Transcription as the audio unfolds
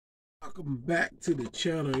Welcome back to the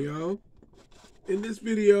channel, y'all. In this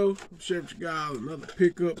video, I'm sharing with you guys another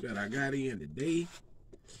pickup that I got in today.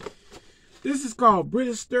 This is called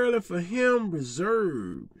British Sterling for Him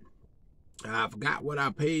Reserve. I forgot what I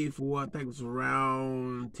paid for. I think it was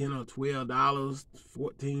around $10 or $12,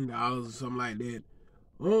 $14 or something like that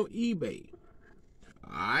on eBay.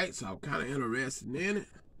 Alright, so I'm kind of interested in it.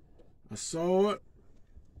 I saw it.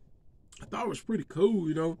 I thought it was pretty cool,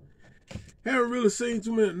 you know. Haven't really seen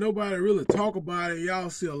nobody really talk about it. Y'all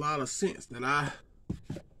see a lot of scents that I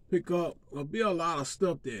pick up. There'll be a lot of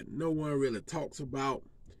stuff that no one really talks about.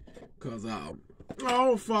 Because I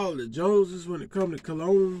don't follow the Joneses when it comes to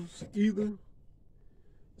colognes either.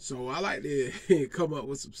 So I like to come up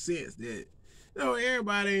with some scents that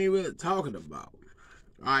everybody ain't really talking about.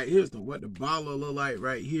 Alright, here's what the bottle look like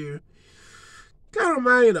right here. Kind of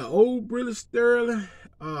reminds me of the old British Sterling.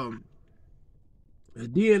 The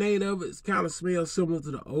DNA of it kind of smells similar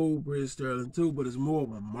to the old British Sterling too, but it's more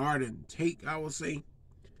of a modern take, I would say.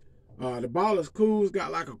 The bottle is cool. It's got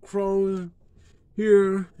like a chrome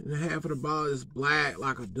here, and half of the bottle is black,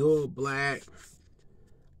 like a dull black.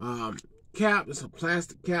 Cap is a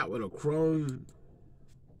plastic cap with a chrome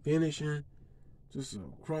finishing. Just a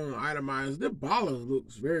chrome itemized. This bottle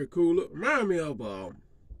looks very cool. Look, kind of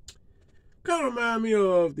remind me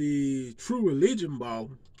of the True Religion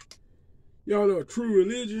bottle. Y'all know True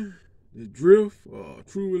Religion, the Drift, or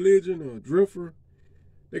True Religion, or Drifter.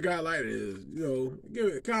 They got like this,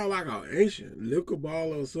 kind of like an ancient liquor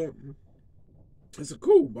bottle or something. It's a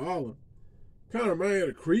cool bottle. Kind of reminds me of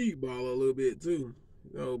the Creed bottle a little bit too,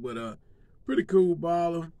 but pretty cool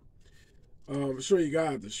bottle. I'll show you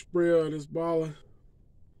guys the spray of this bottle.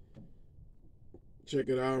 Check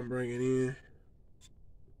it out and bring it in.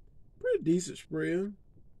 Pretty decent spray.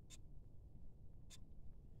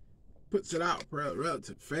 Puts it out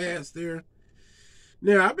relatively fast there.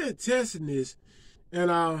 Now, I've been testing this,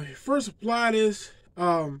 and first apply this,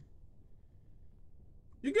 you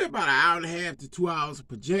get about 1.5 hours to 2 hours of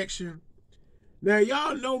projection. Now,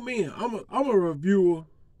 y'all know me. I'm a reviewer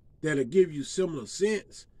that'll give you similar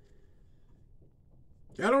scents.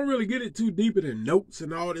 I don't really get it too deep in the notes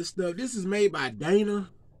and all this stuff. This is made by Dana.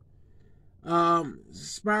 It's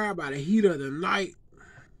inspired by the heat of the night.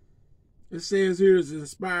 It says here it's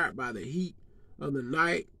inspired by the heat of the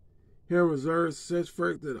night. Here reserves such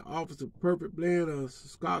first that offers a perfect blend of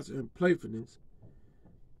scotch and playfulness.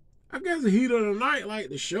 I guess the heat of the night, like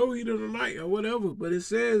the show heat of the night or whatever, but it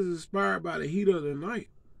says it's inspired by the heat of the night.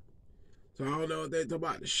 So I don't know if they talk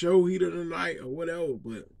about the show heat of the night or whatever,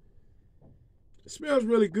 but it smells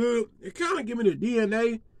really good. It kind of gives me the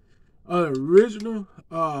DNA of the original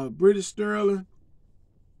British Sterling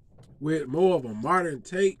with more of a modern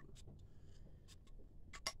take.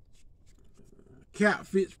 Cap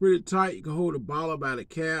fits pretty tight. You can hold the bottle by the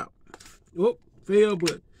cap. Oh, fell,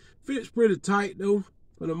 but fits pretty tight though.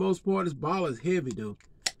 For the most part, this bottle is heavy though.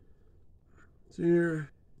 So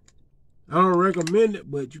here, I don't recommend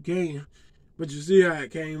it, but you can. But you see how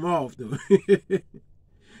it came off though.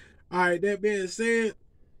 Alright, that being said,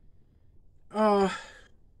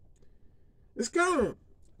 it's kind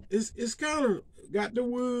of got the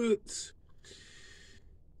woods.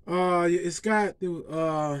 It's got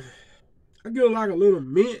the I get like a little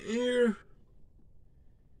mint here.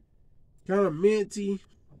 Kind of minty.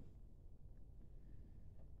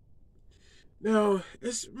 Now,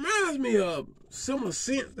 it reminds me of similar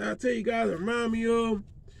scents that I tell you guys it reminds me of.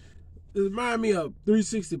 It reminds me of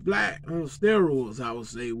 360 Black on steroids, I would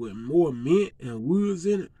say, with more mint and woods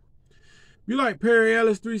in it. If you like Perry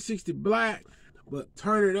Ellis 360 Black, but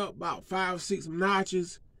turn it up about 5 or 6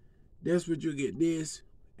 notches, that's what you'll get this.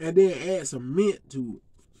 And then add some mint to it.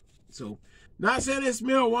 So, not saying it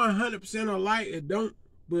smells 100% alike, it don't,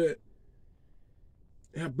 but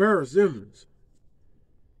it have bare resemblance.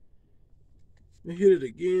 Let me hit it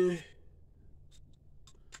again.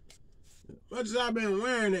 Much as I've been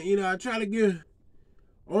wearing it, I try to get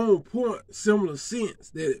on point similar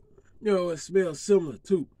scents that, it smells similar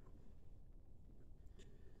to.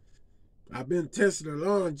 I've been testing the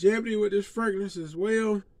longevity with this fragrance as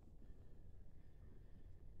well.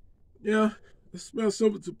 Yeah. It smells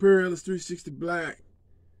similar to Perry Ellis 360 Black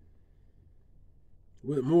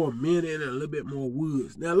with more mint in it and a little bit more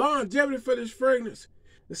woods. Now, longevity for this fragrance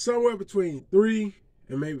is somewhere between 3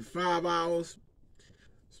 and maybe 5 hours.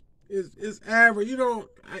 It's average.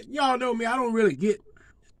 Y'all know me. I don't really get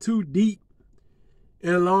too deep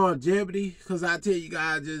in longevity because I tell you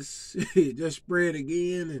guys just spray it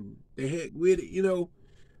again and the heck with it.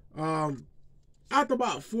 After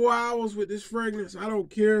about 4 hours with this fragrance, I don't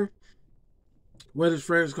care whether this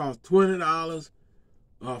fragrance costs $20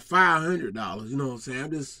 $500, you know what I'm saying?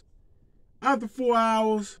 I'm just After 4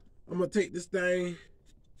 hours, I'm going to take this thing.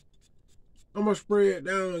 I'm going to spray it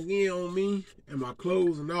down again on me and my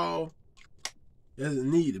clothes and all. As it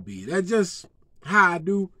need to be. That's just how I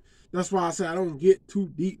do. That's why I say I don't get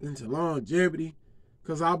too deep into longevity.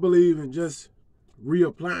 Because I believe in just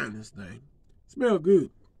reapplying this thing. Smell good.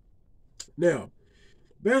 Now,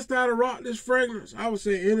 best time to rock this fragrance, I would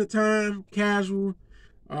say anytime, casual,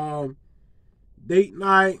 date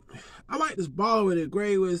night. I like this bottle with it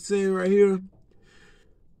gray what it's saying right here.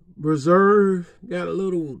 Reserve. Got a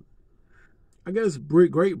little, I guess,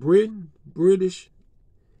 Great Britain, British.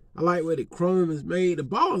 I like where the chrome is made. The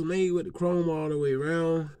bottle is made with the chrome all the way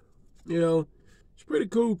around. You know, it's pretty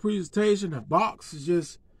cool presentation. The box is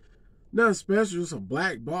just nothing special. It's a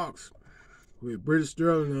black box with British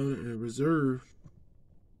Sterling on it and Reserve.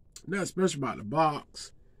 Nothing special about the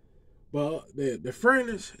box. But the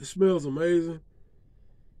fragrance, it smells amazing.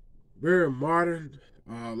 Very modern.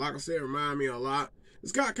 Like I said, it reminds me a lot.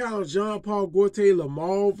 It's got kind of Jean Paul Gaultier Le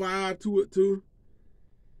Male vibe to it too.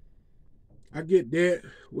 I get that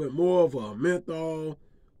with more of a menthol,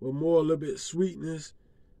 with more a little bit sweetness,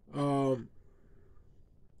 a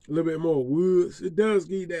little bit more woods. It does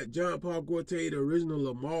give that Jean Paul Gaultier, the original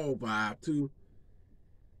Le Male vibe too.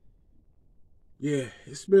 Yeah,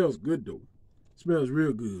 it smells good though. It smells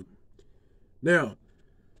real good. Now,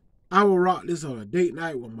 I will rock this on a date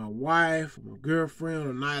night with my wife, my girlfriend,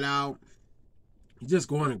 a night out. Just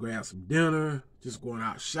going to grab some dinner, just going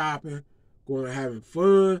out shopping, going and having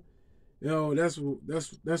fun. You know, that's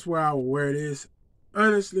where I would wear this.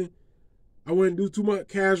 Honestly, I wouldn't do too much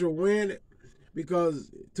casual wearing it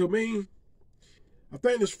because to me, I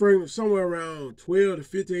think this fragrance somewhere around $12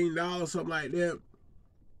 to $15, something like that.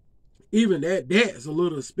 Even that's a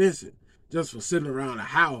little expensive just for sitting around the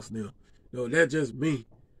house now. No, that's just me.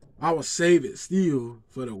 I would save it still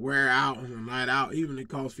for the wear out and the night out, even if it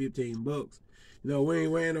costs $15. You know, we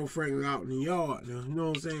ain't wearing no fragrance out in the yard now. You know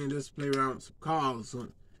what I'm saying? Just play around with some cars or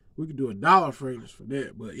something. We could do a $1 fragrance for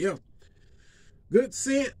that. But yeah, good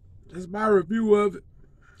scent. That's my review of it.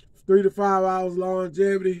 3 to 5 hours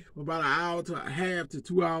longevity, about an hour to a half to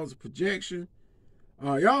 2 hours of projection.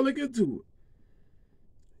 Y'all look into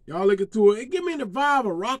it. Y'all look into it. It give me the vibe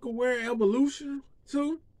of Rockaware Evolution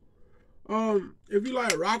too. If you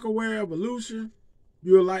like Rockaware Evolution,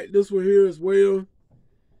 you'll like this one here as well.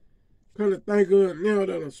 Kind of think of it now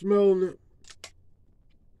that I'm smelling it.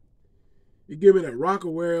 It give me that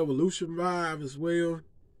Rockaware Evolution vibe as well.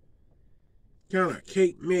 Kind of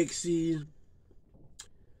cake mixy,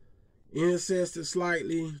 incensed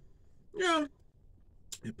slightly. Yeah.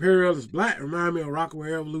 Imperial is black. Remind me of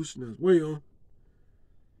Rockaware Evolution as well.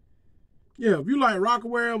 Yeah, if you like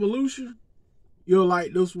Rockaware Evolution, you'll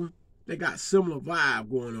like this one. They got similar vibe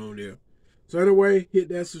going on there. So anyway, hit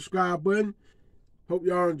that subscribe button. Hope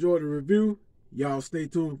y'all enjoyed the review. Y'all stay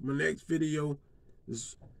tuned for my next video.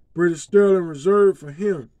 This British Sterling Reserve for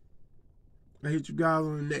him. I hit you guys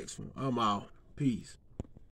on the next one. I'm out. Peace.